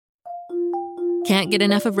Can't get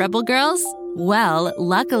enough of Rebel Girls? Well,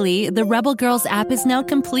 luckily, the Rebel Girls app is now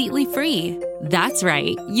completely free. That's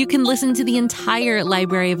right. You can listen to the entire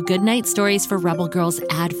library of goodnight stories for Rebel Girls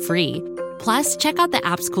ad-free. Plus, check out the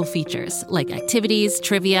app's cool features like activities,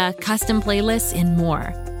 trivia, custom playlists, and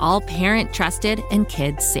more. All parent-trusted and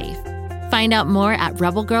kids-safe. Find out more at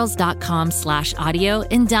rebelgirls.com/audio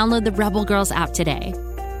and download the Rebel Girls app today.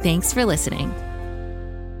 Thanks for listening.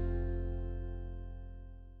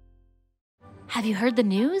 Have you heard the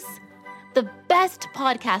news? The best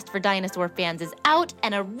podcast for dinosaur fans is out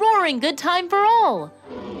and a roaring good time for all.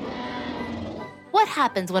 What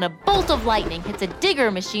happens when a bolt of lightning hits a digger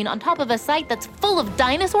machine on top of a site that's full of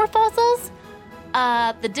dinosaur fossils?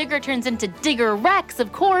 The digger turns into Digger Rex,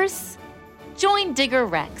 of course. Join Digger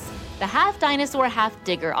Rex, the half-dinosaur,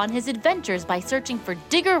 half-digger, on his adventures by searching for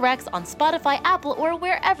Digger Rex on Spotify, Apple, or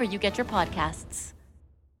wherever you get your podcasts.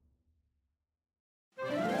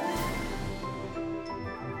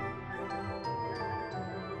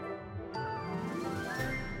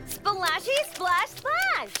 Splashy, splash,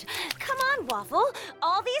 splash! Come on, Waffle.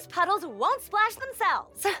 All these puddles won't splash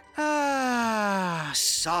themselves.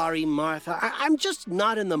 Sorry, Martha. I'm just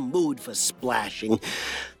not in the mood for splashing.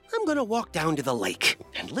 I'm gonna walk down to the lake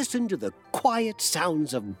and listen to the quiet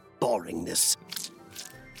sounds of boringness.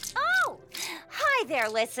 Oh! Hi there,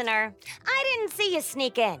 listener. I didn't see you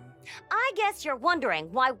sneak in. I guess you're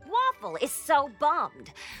wondering why Waffle is so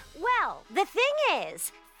bummed. Well, the thing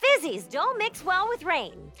is, fizzies don't mix well with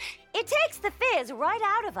rain. It takes the fizz right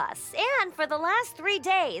out of us, and for the last 3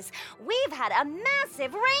 days, we've had a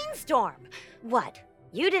massive rainstorm. What?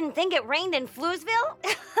 You didn't think it rained in Floozeville?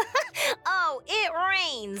 Oh, it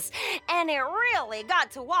rains, and it really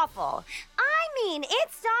got to Waffle. I mean, it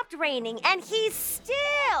stopped raining, and he's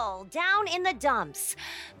still down in the dumps.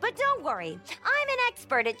 But don't worry, I'm an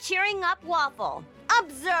expert at cheering up Waffle.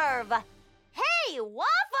 Observe. Hey,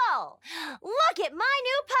 Waffle! Look at my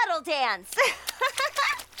new puddle dance.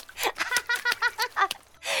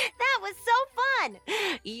 That was so fun.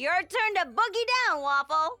 Your turn to boogie down,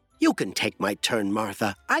 Waffle. You can take my turn,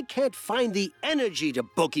 Martha. I can't find the energy to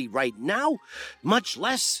boogie right now, much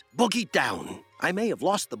less boogie down. I may have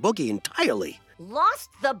lost the boogie entirely.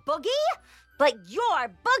 Lost the boogie? But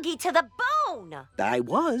you're boogie to the bone. I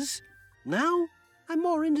was. Now, I'm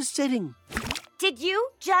more into sitting. Did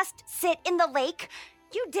you just sit in the lake?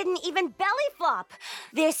 You didn't even belly flop.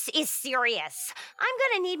 This is serious. I'm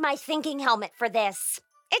gonna need my thinking helmet for this.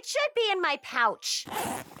 It should be in my pouch.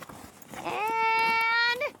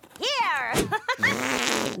 And here.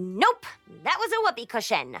 Nope, that was a whoopee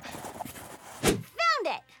cushion. Found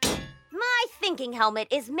it. My thinking helmet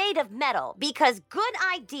is made of metal because good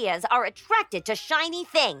ideas are attracted to shiny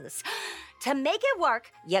things. To make it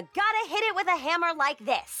work, you gotta hit it with a hammer like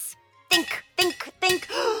this. Think, think, think.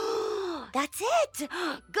 That's it.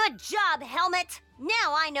 Good job, helmet.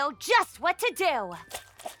 Now I know just what to do.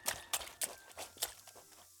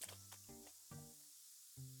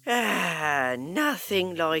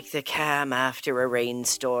 Nothing like the calm after a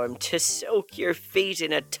rainstorm to soak your feet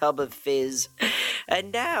in a tub of fizz.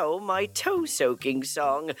 And now my toe-soaking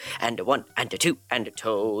song. And a 1 and a 2 and a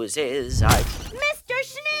toes is I. Mr.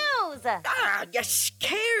 Snooze! You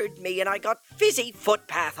scared me and I got fizzy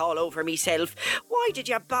footpath all over meself. Why did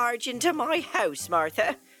you barge into my house,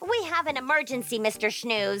 Martha? We have an emergency, Mr.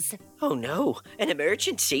 Snooze. Oh no, an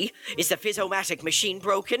emergency? Is the fizzomatic machine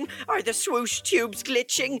broken? Are the swoosh tubes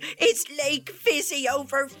glitching? Is Lake Fizzy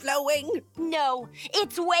overflowing? No,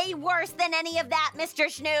 it's way worse than any of that, Mr.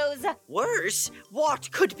 Snooze. Worse? What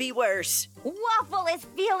could be worse? Waffle is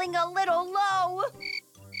feeling a little low.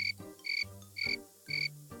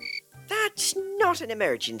 That's not an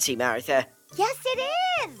emergency, Martha. Yes, it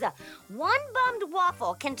is! One bummed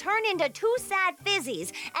Waffle can turn into 2 sad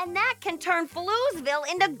fizzies, and that can turn Floozeville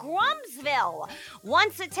into Grumpsville.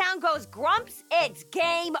 Once a town goes grumps, it's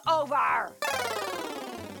game over.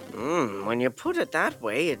 When you put it that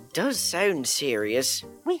way, it does sound serious.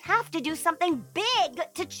 We have to do something big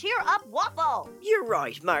to cheer up Waffle. You're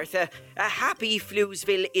right, Martha. A happy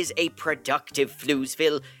Floozeville is a productive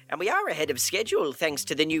Floozeville, and we are ahead of schedule thanks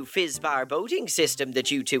to the new fizz bar boating system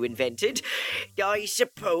that you two invented. I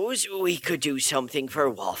suppose we could do something for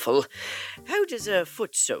Waffle. How does a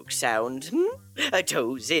foot soak sound? A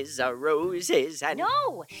toes a roses and...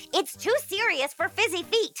 No, it's too serious for fizzy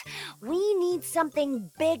feet. We need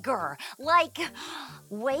something bigger, like...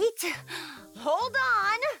 Wait, hold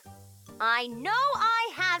on. I know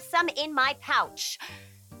I have some in my pouch.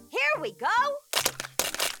 Here we go.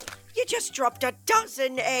 You just dropped a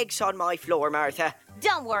dozen eggs on my floor, Martha.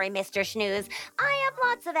 Don't worry, Mr. Snooze. I have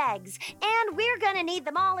lots of eggs, and we're gonna need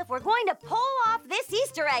them all if we're going to pull off this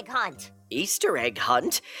Easter egg hunt. Easter egg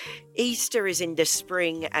hunt? Easter is in the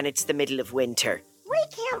spring and it's the middle of winter. We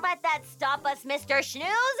can't let that stop us, Mr. Snooze.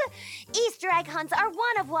 Easter egg hunts are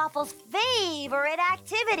one of Waffle's favorite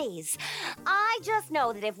activities. I just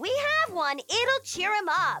know that if we have one, it'll cheer him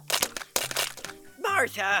up.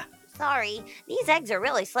 Martha! Sorry, these eggs are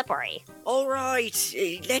really slippery. All right,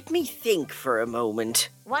 let me think for a moment.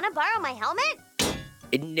 Want to borrow my helmet?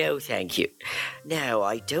 No, thank you. Now,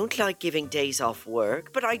 I don't like giving days off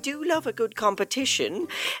work, but I do love a good competition,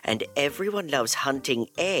 and everyone loves hunting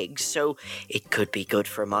eggs, so it could be good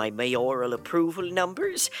for my mayoral approval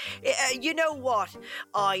numbers. You know what?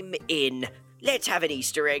 I'm in. Let's have an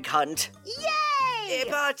Easter egg hunt. Yay!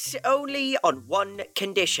 But only on one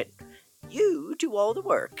condition. You do all the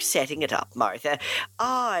work setting it up, Martha.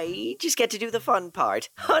 I just get to do the fun part,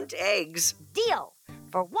 hunt eggs. Deal.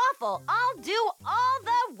 For Waffle, I'll do all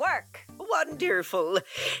the work. Wonderful.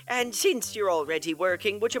 And since you're already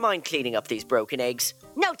working, would you mind cleaning up these broken eggs?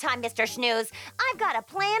 No time, Mr. Snooze. I've got to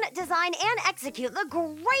plan, design, and execute the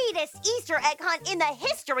greatest Easter egg hunt in the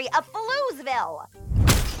history of Floozeville.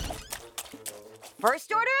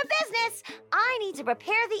 First order of business, I need to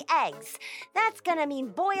prepare the eggs. That's gonna mean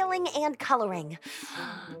boiling and coloring.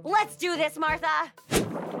 Let's do this, Martha.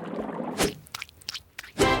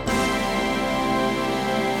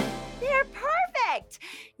 They're perfect!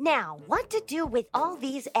 Now, what to do with all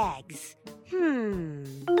these eggs?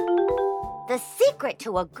 The secret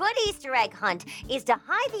to a good Easter egg hunt is to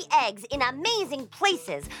hide the eggs in amazing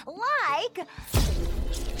places, like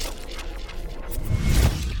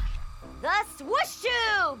the swoosh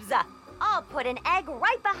tubes! I'll put an egg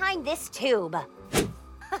right behind this tube.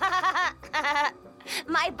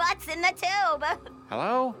 My butt's in the tube.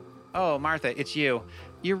 Hello? Oh, Martha, it's you.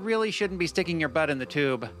 You really shouldn't be sticking your butt in the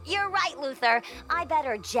tube. You're right, Luther. I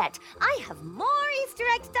better jet. I have more Easter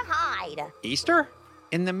eggs to hide. Easter?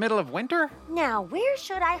 In the middle of winter? Now, where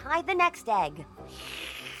should I hide the next egg?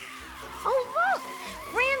 Oh, look!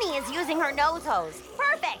 Franny is using her nose hose.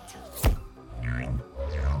 Perfect!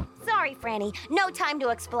 Sorry, Franny. No time to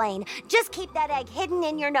explain. Just keep that egg hidden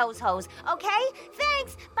in your nose hose, okay?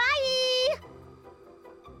 Thanks! Bye!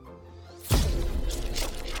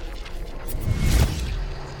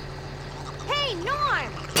 Hey,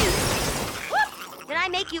 Norm! Whoop! Did I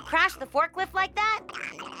make you crash the forklift like that?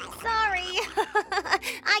 Sorry.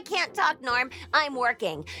 I can't talk, Norm. I'm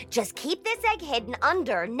working. Just keep this egg hidden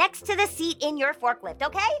under, next to the seat in your forklift,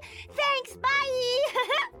 okay? Thanks, bye!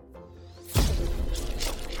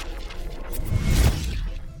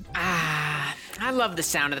 I love the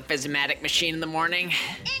sound of the Fizzy machine in the morning.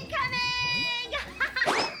 Incoming!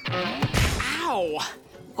 Ow!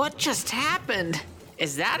 What just happened?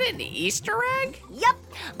 Is that an Easter egg? Yep,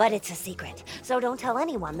 but it's a secret. So don't tell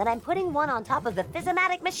anyone that I'm putting one on top of the Fizzy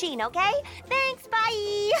machine, okay? Thanks,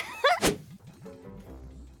 bye!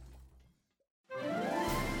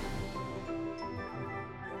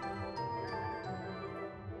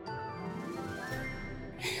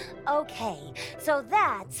 Okay, so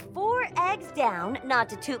that's 4 eggs down, not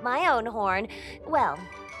to toot my own horn. Well,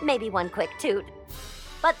 maybe one quick toot.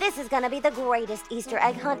 But this is gonna be the greatest Easter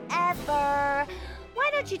egg hunt ever. Why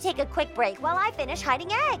don't you take a quick break while I finish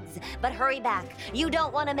hiding eggs? But hurry back. You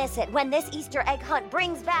don't want to miss it when this Easter egg hunt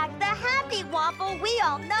brings back the happy Waffle we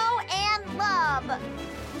all know and love.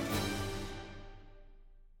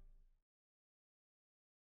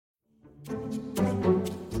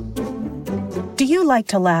 Do you like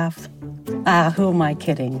to laugh? Who am I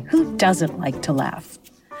kidding? Who doesn't like to laugh?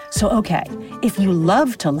 So, okay, if you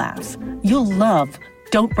love to laugh, you'll love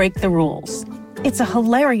Don't Break the Rules. It's a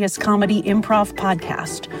hilarious comedy improv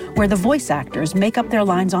podcast where the voice actors make up their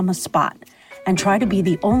lines on the spot and try to be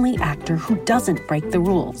the only actor who doesn't break the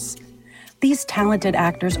rules. These talented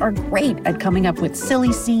actors are great at coming up with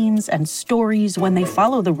silly scenes and stories when they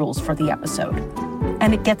follow the rules for the episode.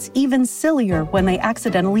 And it gets even sillier when they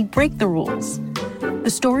accidentally break the rules. The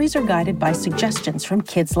stories are guided by suggestions from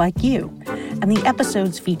kids like you, and the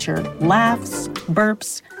episodes feature laughs,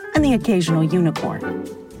 burps, and the occasional unicorn.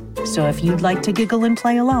 So if you'd like to giggle and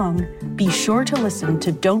play along, be sure to listen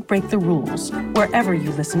to Don't Break the Rules wherever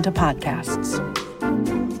you listen to podcasts.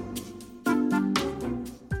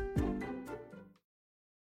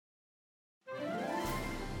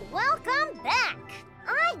 Welcome back!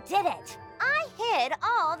 I did it! I hid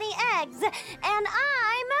all the eggs, and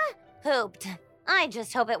I'm pooped. I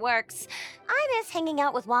just hope it works. I miss hanging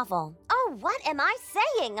out with Waffle. Oh, what am I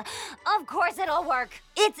saying? Of course it'll work.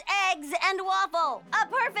 It's eggs and waffle, a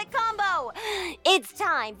perfect combo. It's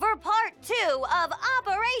time for part 2 of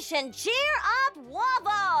Operation Cheer Up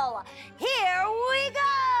Waffle. Here we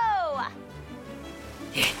go.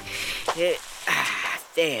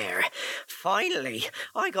 There. Finally,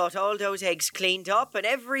 I got all those eggs cleaned up and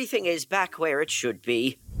everything is back where it should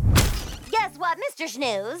be. Guess what, Mr.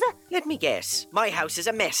 Snooze? Let me guess. My house is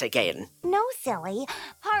a mess again. No, silly.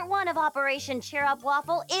 Part 1 of Operation Cheer Up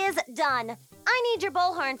Waffle is done. I need your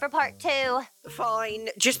bullhorn for part 2. Fine.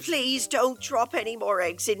 Just please don't drop any more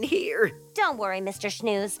eggs in here. Don't worry, Mr.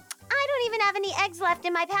 Snooze. I don't even have any eggs left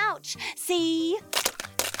in my pouch. See?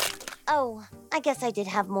 Oh, I guess I did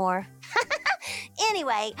have more.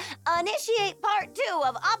 Anyway, initiate part 2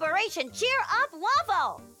 of Operation Cheer Up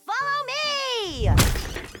Waffle. Follow me!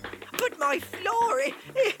 But my floor...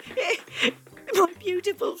 my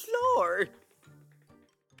beautiful floor.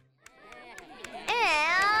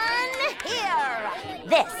 And here!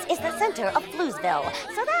 This is the center of Floozeville,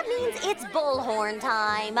 so that means it's bullhorn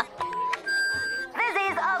time.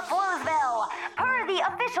 Fizzies of Floozeville, per the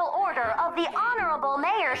official order of the Honorable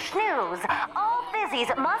Mayor Snooze, all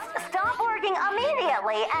Fizzies must stop working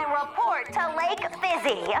immediately and report to Lake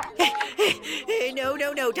Fizzy.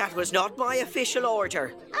 No, that was not my official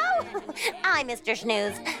order. Oh, I'm Mr.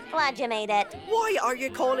 Snooze. Glad you made it. Why are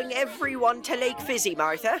you calling everyone to Lake Fizzy,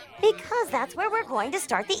 Martha? Because that's where we're going to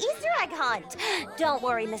start the Easter egg hunt. Don't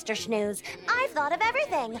worry, Mr. Snooze. I've thought of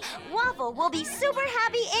everything. Waffle will be super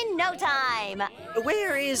happy in no time.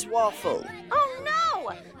 Where is Waffle? Oh,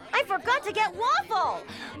 no! I forgot to get Waffle.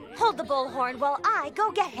 Hold the bullhorn while I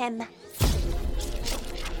go get him.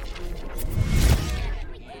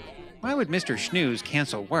 Why would Mr. Snooze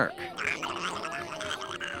cancel work?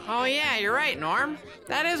 Oh yeah, you're right, Norm.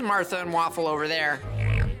 That is Martha and Waffle over there.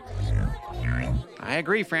 I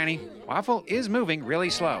agree, Franny. Waffle is moving really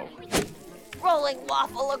slow. Rolling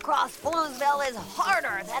Waffle across Floozeville is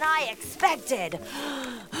harder than I expected.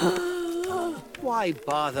 Why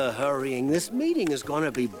bother hurrying? This meeting is going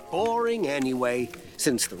to be boring anyway.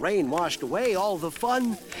 Since the rain washed away all the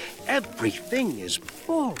fun, everything is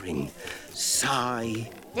boring. Sigh.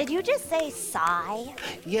 Did you just say sigh?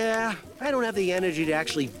 Yeah, I don't have the energy to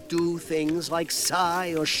actually do things like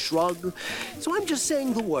sigh or shrug. So I'm just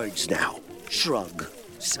saying the words now. Shrug,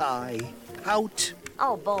 sigh, out.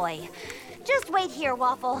 Oh, boy. Just wait here,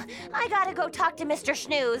 Waffle. I gotta go talk to Mr.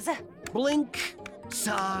 Snooze. Blink,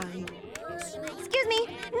 sigh. Excuse me.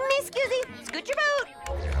 Scoot your boot.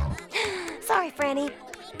 Sorry, Franny.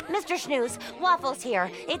 Mr. Snooze, Waffle's here.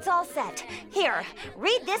 It's all set. Here,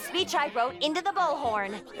 read this speech I wrote into the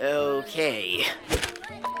bullhorn. Okay.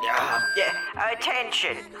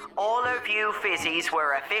 Attention. All of you Fizzies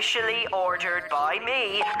were officially ordered by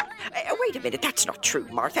me. Wait a minute, that's not true,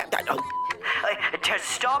 Martha. To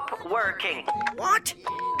stop working. What?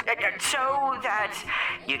 So that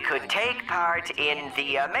you could take part in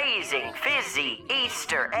the amazing Fizzy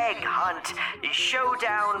Easter egg hunt,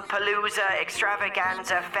 Showdown, Palooza,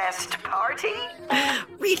 Extravaganza Fest party?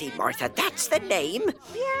 Really, Martha, that's the name?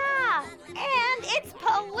 Yeah, and it's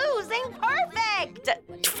Paloozing perfect.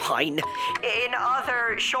 Fine. In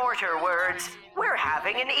other shorter words, we're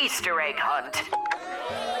having an Easter egg hunt.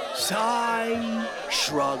 Sigh,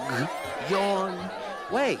 shrug, yawn.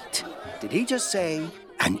 Wait, did he just say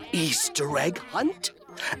an Easter egg hunt?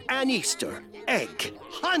 An Easter egg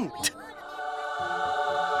hunt!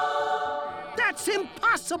 That's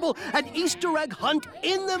impossible! An Easter egg hunt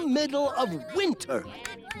in the middle of winter.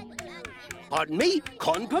 Pardon me,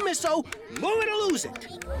 con permiso, move it or lose it.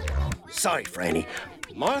 Sorry, Franny.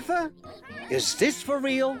 Martha, is this for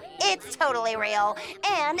real? It's totally real,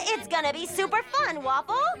 and it's gonna be super fun,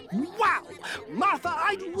 Waffle. Wow! Martha,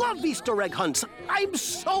 I love Easter egg hunts. I'm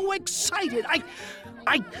so excited.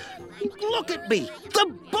 Look at me.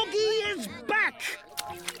 The boogie is back.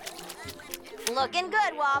 Looking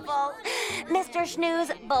good, Waffle. Mr. Snooze,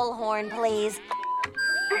 bullhorn, please.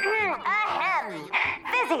 Ahem.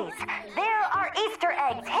 Fizzies, there are Easter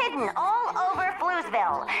eggs hidden all over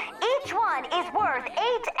Floozeville. Each one is worth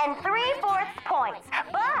 8 3/4 points,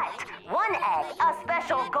 but one egg, a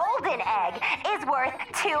special golden egg, is worth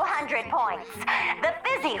 200 points. The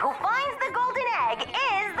Fizzy who finds the golden egg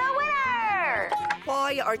is the winner!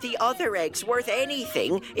 Why are the other eggs worth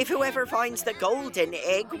anything if whoever finds the golden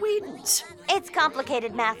egg wins? It's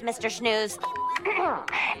complicated math, Mr. Snooze.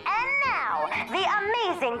 And now, the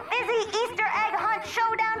amazing Fizzy Easter Egg Hunt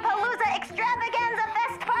Showdown Palooza Extravaganza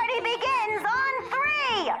Fest Party begins on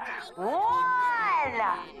 3, 1.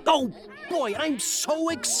 Oh, boy, I'm so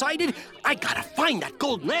excited. I gotta find that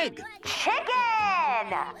golden egg. Chicken!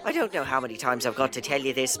 I don't know how many times I've got to tell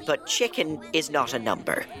you this, but chicken is not a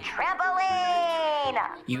number. Trampoline!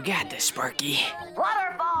 You got this, Sparky.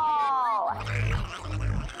 Waterfall! 3!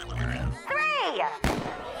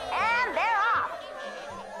 And they're off!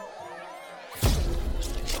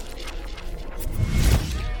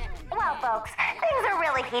 Well, folks, things are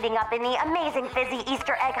really heating up in the amazing Fizzy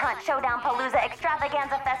Easter egg hunt Showdown Palooza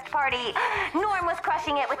Extravaganza Fest party. Norm was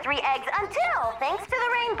crushing it with 3 eggs until, thanks to the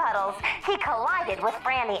rain puddles, he collided with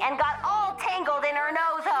Franny and got all tangled in her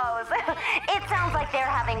nose hose. It sounds like they're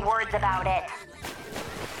having words about it.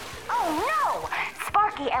 Oh no!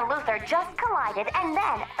 Sparky and Luther just collided and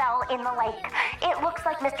then fell in the lake. It looks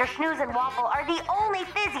like Mr. Snooze and Waffle are the only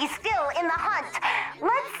Fizzy still in the hunt.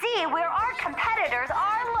 Let's see where our competitors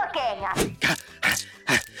are looking.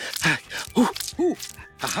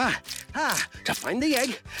 To find the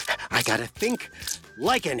egg, I gotta think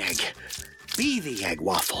like an egg. Be the egg,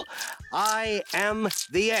 Waffle. I am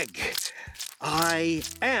the egg. I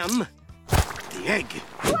am the egg.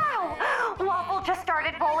 Wow! Waffle just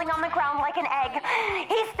started rolling on the ground like an egg.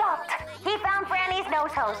 He stopped. He found Franny's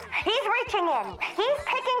nose hose. He's reaching in. He's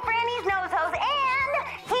picking Franny's nose hose, and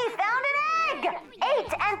he found an egg! 8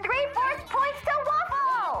 3/4 points to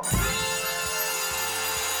Waffle!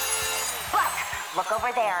 But look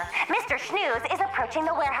over there. Mr. Snooze is approaching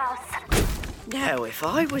the warehouse. Now, if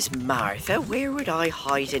I was Martha, where would I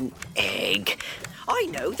hide an egg? I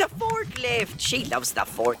know, the forklift. She loves the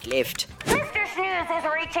forklift. Mr. Snooze is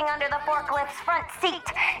reaching under the forklift's front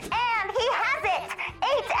seat, and he has it!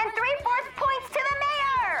 8 3/4 points to the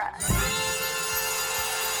mayor!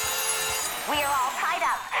 We are all tied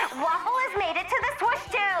up. Waffle has made it to the swoosh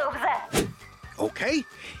tubes. Okay,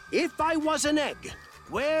 if I was an egg,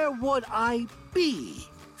 where would I be?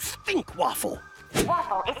 Think, Waffle.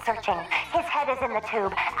 Waffle is searching. His head is in the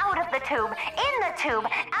tube, out of the tube, in the tube,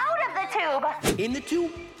 out of the tube. In the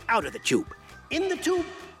tube, out of the tube. In the tube.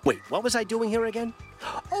 Wait, what was I doing here again?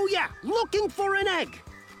 Oh yeah, looking for an egg.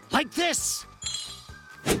 Like this.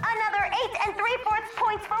 Another 8 3/4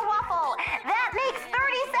 points for Waffle. That makes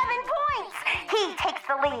 37 points. He takes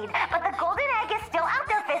the lead, but the golden egg is still out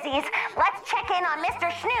there, Fizzies. Let's check in on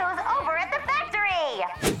Mr. Snooze over at the factory.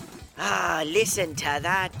 Ah, listen to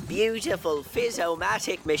that beautiful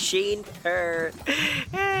Fizz-O-Matic machine purr.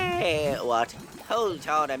 Hey, what? Hold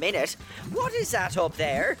on a minute. What is that up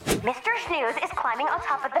there? Mr. Snooze is climbing on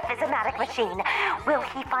top of the Fizz-O-Matic machine. Will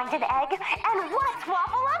he find an egg? And what's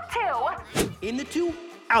Waffle up to? In the tube,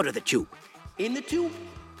 out of the tube. In the tube,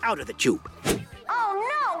 out of the tube. Oh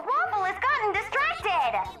no, Waffle has gotten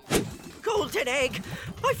distracted. Golden egg!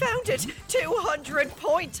 I found it! 200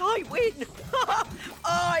 points! I win!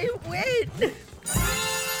 I win!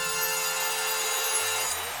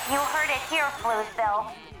 You heard it here,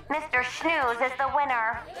 Floozeville. Mr. Snooze is the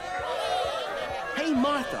winner. Hey,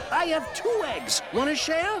 Martha, I have 2 eggs. Want to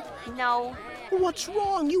share? No, What's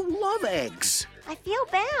wrong? You love eggs. I feel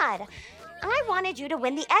bad. I wanted you to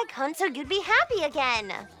win the egg hunt so you'd be happy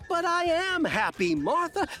again. But I am happy,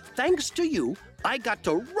 Martha. Thanks to you, I got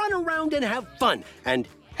to run around and have fun. And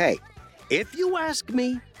hey, if you ask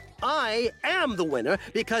me, I am the winner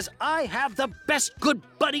because I have the best good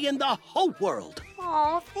buddy in the whole world.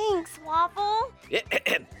 Oh, thanks, Waffle.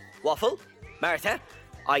 Waffle? Martha?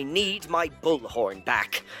 I need my bullhorn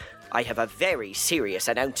back. I have a very serious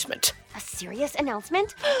announcement. A serious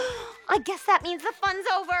announcement? I guess that means the fun's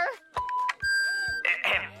over.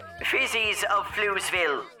 Fizzies of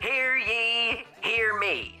Floozeville, hear ye, hear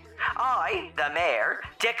me. I, the mayor,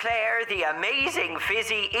 declare the amazing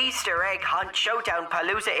Fizzy Easter Egg Hunt Showdown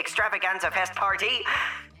Palooza Extravaganza Fest Party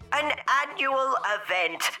an annual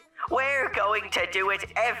event. We're going to do it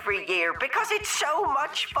every year because it's so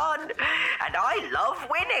much fun. And I love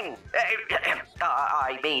winning.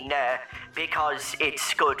 Because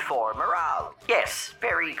it's good for morale. Yes,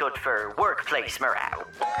 very good for workplace morale.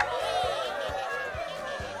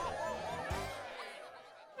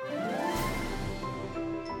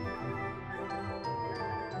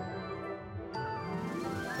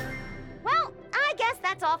 Well, I guess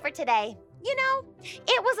that's all for today. You know,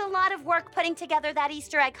 it was a lot of work putting together that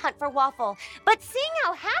Easter egg hunt for Waffle, but seeing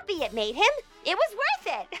how happy it made him, it was worth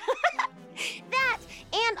it. That,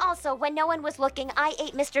 and also when no one was looking, I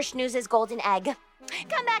ate Mr. Snooze's golden egg.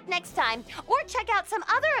 Come back next time, or check out some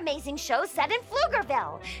other amazing shows set in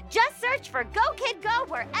Floozeville. Just search for Go Kid Go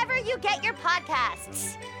wherever you get your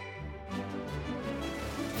podcasts.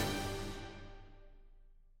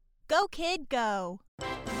 Go Kid Go.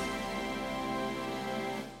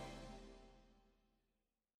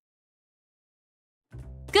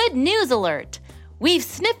 Good news alert! We've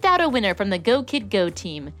sniffed out a winner from the Go Kid Go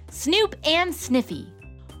team, Snoop and Sniffy.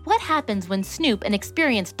 What happens when Snoop, an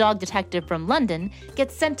experienced dog detective from London,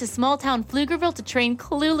 gets sent to small-town Floozeville to train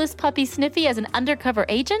clueless puppy Sniffy as an undercover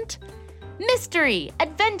agent? Mystery,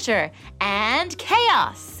 adventure, and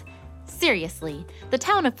chaos! Seriously, the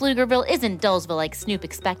town of Floozeville isn't Dullsville like Snoop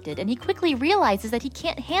expected, and he quickly realizes that he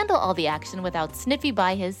can't handle all the action without Sniffy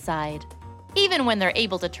by his side. Even when they're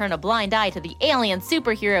able to turn a blind eye to the alien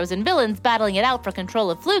superheroes and villains battling it out for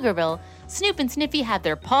control of Floozeville, Snoop and Sniffy have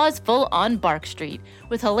their paws full on Bark Street,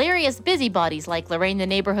 with hilarious busybodies like Lorraine the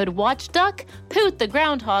neighborhood watchduck, Poot the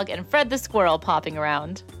groundhog, and Fred the squirrel popping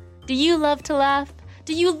around. Do you love to laugh?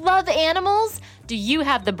 Do you love animals? Do you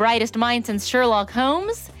have the brightest mind since Sherlock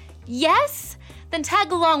Holmes? Yes? Then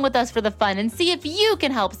tag along with us for the fun and see if you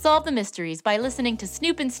can help solve the mysteries by listening to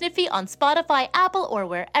Snoop and Sniffy on Spotify, Apple, or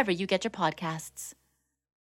wherever you get your podcasts.